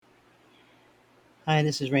Hi,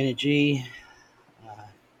 this is Raina G.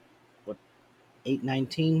 What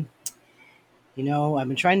 819? I've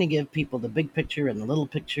been trying to give people the big picture and the little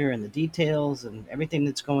picture and the details and everything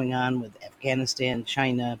that's going on with Afghanistan,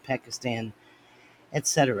 China, Pakistan,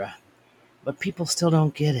 etc. But people still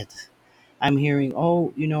don't get it. I'm hearing,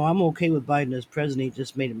 oh, I'm okay with Biden as president. He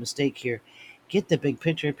just made a mistake here. Get the big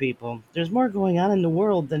picture, people. There's more going on in the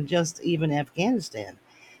world than just even Afghanistan.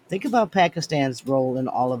 Think about Pakistan's role in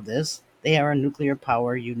all of this. They are a nuclear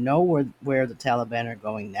power. You know where the Taliban are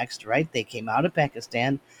going next, right? They came out of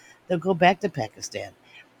Pakistan. They'll go back to Pakistan.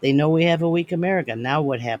 They know we have a weak America. Now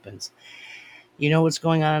what happens? You know what's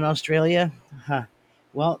going on in Australia? Huh.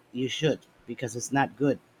 Well, you should, because it's not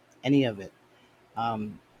good, any of it.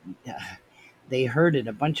 Um, they herded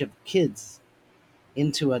a bunch of kids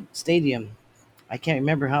into a stadium. I can't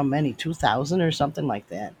remember how many, 2,000 or something like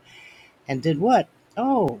that. And did what?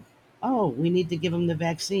 Oh, we need to give them the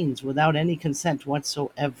vaccines without any consent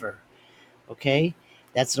whatsoever. Okay?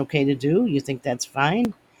 That's okay to do? You think that's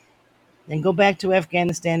fine? Then go back to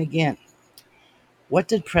Afghanistan again. What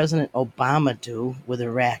did President Obama do with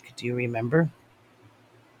Iraq? Do you remember?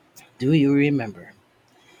 Do you remember?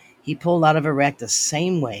 He pulled out of Iraq the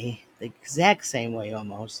same way, the exact same way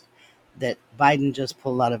almost, that Biden just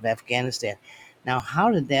pulled out of Afghanistan. Now, how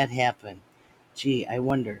did that happen? Gee, I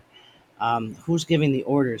wonder. Who's giving the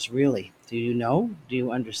orders, really? Do you know? Do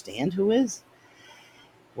you understand who is?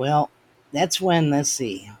 Well, that's when, let's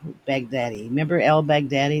see, Baghdadi. Remember al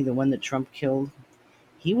Baghdadi, the one that Trump killed?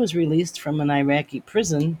 He was released from an Iraqi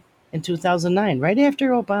prison in 2009, right after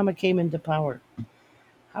Obama came into power.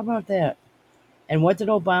 How about that? And what did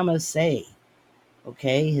Obama say?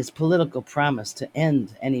 Okay, his political promise to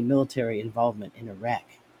end any military involvement in Iraq.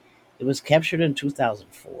 It was captured in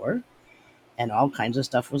 2004, and all kinds of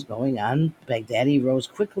stuff was going on. Baghdadi rose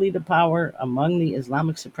quickly to power among the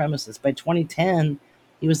Islamic supremacists. By 2010,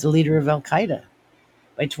 he was the leader of Al Qaeda.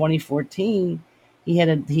 By 2014,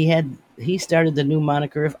 he started the new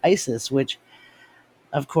moniker of ISIS, which,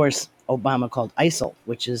 of course, Obama called ISIL,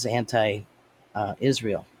 which is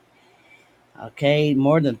anti-Israel. Okay,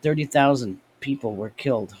 more than 30,000 people were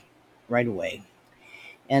killed right away.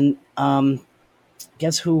 And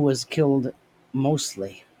guess who was killed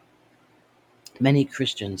mostly? Many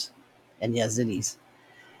Christians and Yazidis.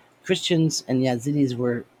 Christians and Yazidis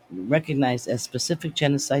were recognized as specific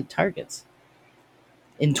genocide targets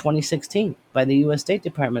in 2016 by the U.S. State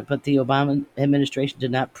Department, but the Obama administration did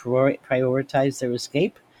not prioritize their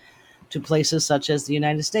escape to places such as the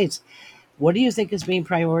United States. What do you think is being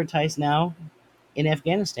prioritized now in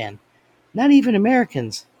Afghanistan? Not even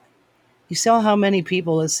Americans. You saw how many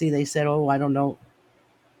people, let's see, they said, oh, I don't know,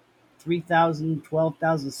 3,000,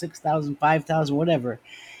 12,000, 6,000, 5,000, whatever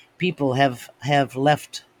people have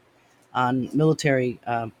left on military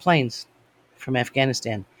planes from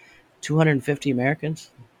Afghanistan. 250 Americans.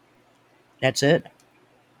 That's it.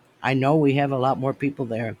 I know we have a lot more people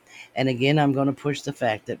there. And again, I'm going to push the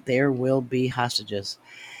fact that there will be hostages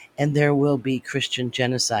and there will be Christian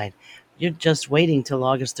genocide. You're just waiting till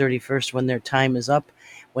August 31st when their time is up,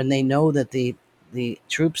 when they know that the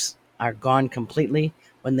troops are gone completely,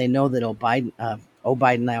 when they know that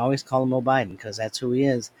O'Biden, I always call him O'Biden because that's who he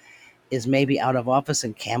is maybe out of office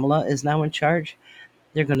and Kamala is now in charge.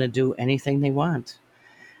 They're going to do anything they want.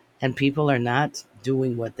 And people are not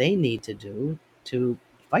doing what they need to do to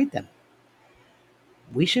fight them.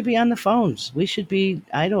 We should be on the phones. We should be,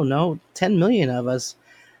 I don't know, 10 million of us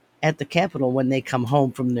at the Capitol when they come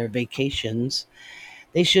home from their vacations.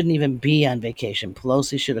 They shouldn't even be on vacation.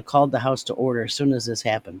 Pelosi should have called the House to order as soon as this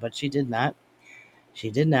happened, but she did not. She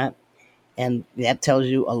did not. And that tells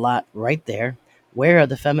you a lot right there. Where are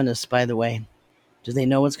the feminists, by the way? Do they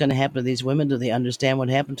know what's going to happen to these women? Do they understand what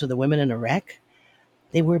happened to the women in Iraq?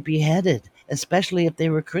 They were beheaded, especially if they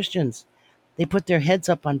were Christians. They put their heads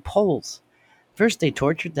up on poles. First, they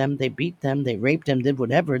tortured them, they beat them, they raped them, did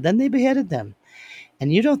whatever, then they beheaded them.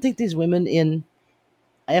 And you don't think these women in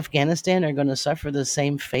Afghanistan are going to suffer the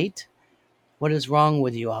same fate? What is wrong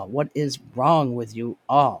with you all? What is wrong with you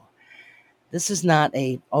all? This is not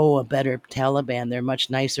a better Taliban. They're much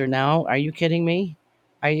nicer now. Are you kidding me?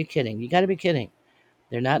 Are you kidding? You got to be kidding.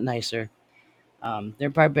 They're not nicer. They're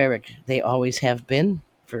barbaric. They always have been.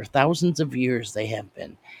 For thousands of years, they have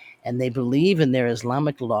been. And they believe in their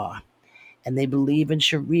Islamic law. And they believe in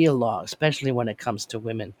Sharia law, especially when it comes to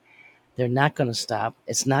women. They're not going to stop.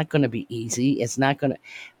 It's not going to be easy. It's not going to.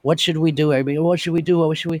 What should we do? Everybody, what should we do?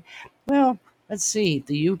 What should we? Well, let's see.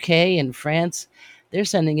 The UK and France, they're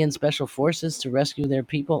sending in special forces to rescue their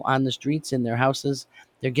people on the streets in their houses.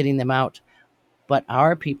 They're getting them out. But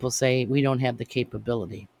our people say we don't have the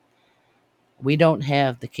capability. We don't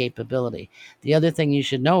have the capability. The other thing you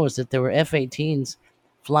should know is that there were F 18s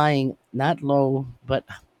flying not low, but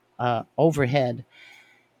overhead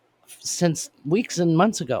since weeks and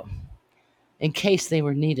months ago in case they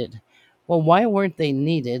were needed. Well, why weren't they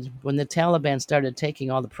needed when the Taliban started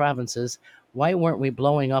taking all the provinces? Why weren't we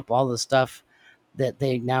blowing up all the stuff that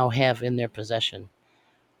they now have in their possession?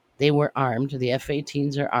 They were armed. The F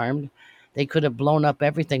 18s are armed. They could have blown up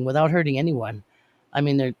everything without hurting anyone. I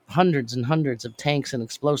mean, there are hundreds and hundreds of tanks and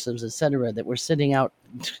explosives, etc., that were sitting out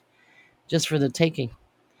just for the taking.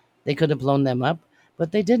 They could have blown them up,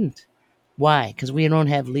 but they didn't. Why? Because we don't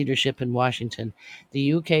have leadership in Washington.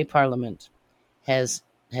 The UK Parliament has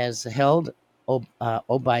held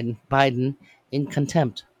Biden in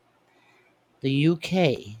contempt. The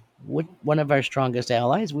UK, one of our strongest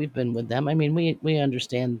allies, we've been with them. I mean, we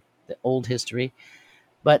understand the old history,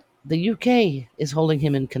 but the UK is holding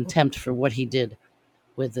him in contempt for what he did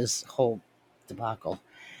with this whole debacle.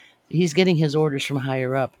 He's getting his orders from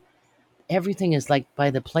higher up. Everything is like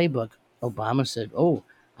by the playbook. Obama said, "Oh,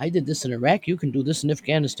 I did this in Iraq. You can do this in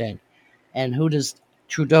Afghanistan." And who does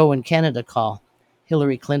Trudeau in Canada call?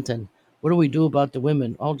 Hillary Clinton. What do we do about the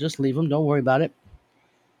women? Oh, just leave them. Don't worry about it.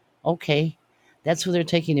 Okay. That's who they're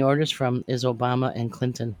taking the orders from is Obama and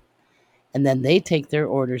Clinton. And then they take their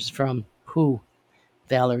orders from who?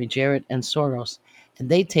 Valerie Jarrett and Soros. And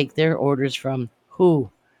they take their orders from who?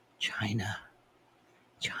 China.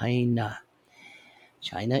 China.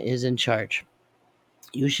 China is in charge.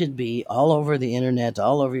 You should be all over the internet,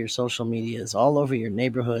 all over your social medias, all over your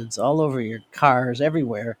neighborhoods, all over your cars,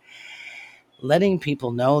 everywhere, letting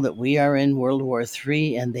people know that we are in World War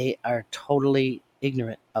III and they are totally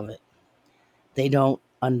ignorant of it. They don't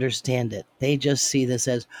understand it. They just see this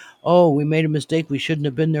as, oh, we made a mistake. We shouldn't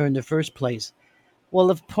have been there in the first place. Well,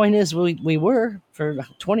 the point is, we were for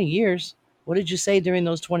 20 years. What did you say during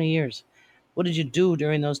those 20 years? What did you do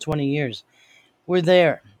during those 20 years? We're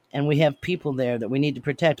there and we have people there that we need to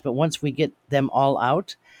protect. But once we get them all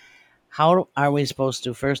out, how are we supposed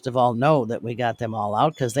to, first of all, know that we got them all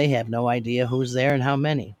out? Because they have no idea who's there and how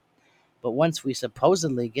many. But once we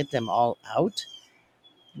supposedly get them all out,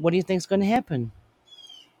 what do you think is going to happen?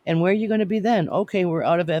 And where are you going to be then? Okay, we're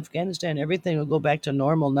out of Afghanistan. Everything will go back to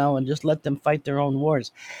normal now and just let them fight their own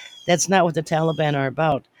wars. That's not what the Taliban are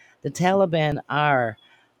about. The Taliban are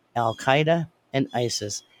Al Qaeda and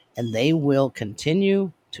ISIS, and they will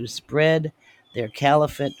continue to spread their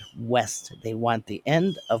caliphate west. They want the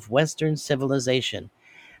end of Western civilization.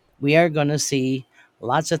 We are going to see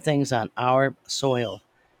lots of things on our soil.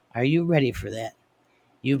 Are you ready for that?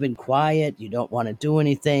 You've been quiet. You don't want to do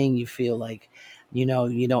anything. You feel like, you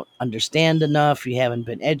don't understand enough. You haven't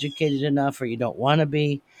been educated enough, or you don't want to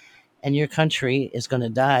be. And your country is going to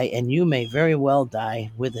die, and you may very well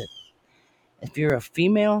die with it. If you're a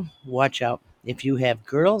female, watch out. If you have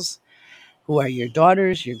girls who are your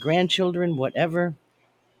daughters, your grandchildren, whatever,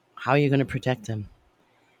 how are you going to protect them?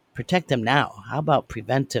 Protect them now. How about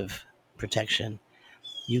preventive protection?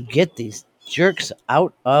 You get these jerks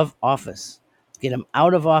out of office. Get them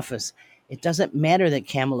out of office. It doesn't matter that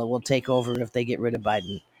Kamala will take over if they get rid of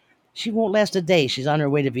Biden. She won't last a day. She's on her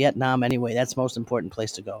way to Vietnam anyway. That's the most important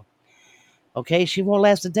place to go. Okay? She won't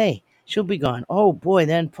last a day. She'll be gone. Oh boy,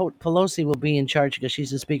 then Pelosi will be in charge because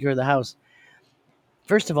she's the Speaker of the House.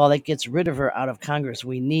 First of all, that gets rid of her out of Congress.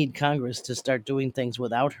 We need Congress to start doing things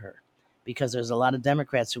without her because there's a lot of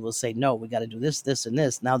Democrats who will say, no, we got to do this, this, and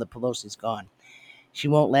this now that Pelosi's gone. She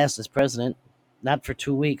won't last as president, not for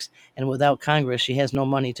 2 weeks. And without Congress, she has no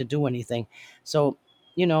money to do anything. So,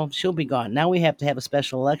 she'll be gone. Now we have to have a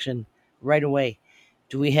special election right away.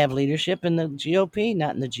 Do we have leadership in the GOP?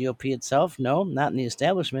 Not in the GOP itself. No, not in the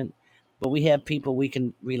establishment. But we have people we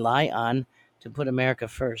can rely on to put America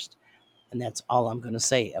first. And that's all I'm going to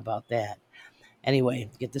say about that. Anyway,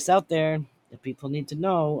 get this out there. The people need to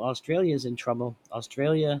know Australia's in trouble.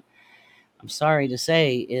 Australia, I'm sorry to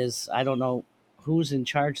say, I don't know who's in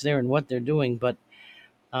charge there and what they're doing, but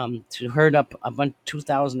to herd up a bunch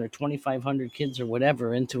 2,000 or 2,500 kids or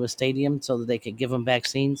whatever into a stadium so that they could give them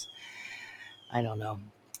vaccines, I don't know.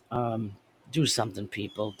 Um, do something,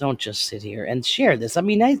 people. Don't just sit here and share this. I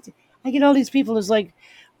mean, I get all these people that's like,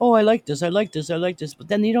 oh, I like this, I like this, I like this, but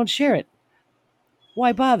then you don't share it.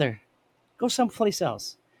 Why bother? Go someplace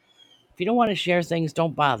else. If you don't want to share things,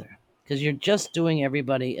 don't bother because you're just doing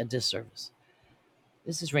everybody a disservice.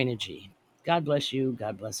 This is Raina G. God bless you.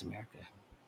 God bless America.